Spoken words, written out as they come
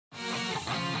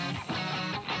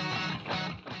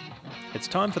It's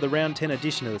time for the Round 10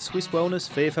 edition of the Swisse Wellness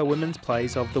VFL Women's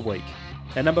Plays of the Week.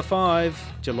 At number 5,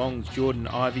 Geelong's Jordan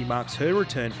Ivey marks her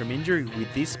return from injury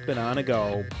with this banana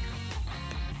goal.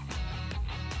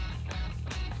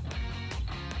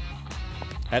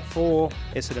 At 4,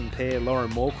 Essendon pair Lauren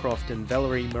Morecroft and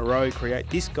Valerie Moreau create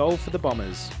this goal for the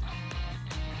Bombers.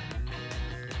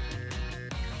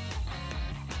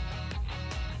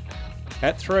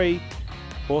 At 3,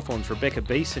 Hawthorn's Rebecca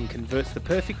Beeson converts the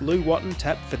perfect Lou Watton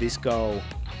tap for this goal.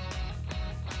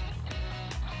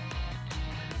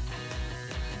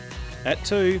 At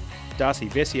 2, Darcy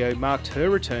Vescio marked her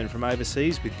return from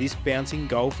overseas with this bouncing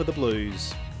goal for the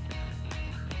Blues.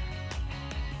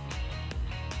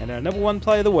 And our number 1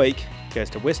 play of the week goes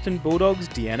to Western Bulldogs'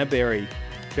 Deanna Berry.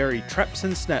 Berry traps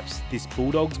and snaps this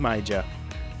Bulldogs major.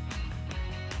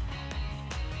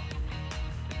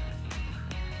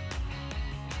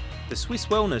 The Swisse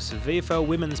Wellness VFL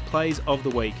Women's Plays of the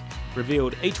Week,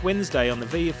 revealed each Wednesday on the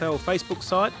VFL Facebook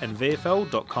site and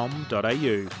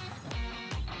VFL.com.au.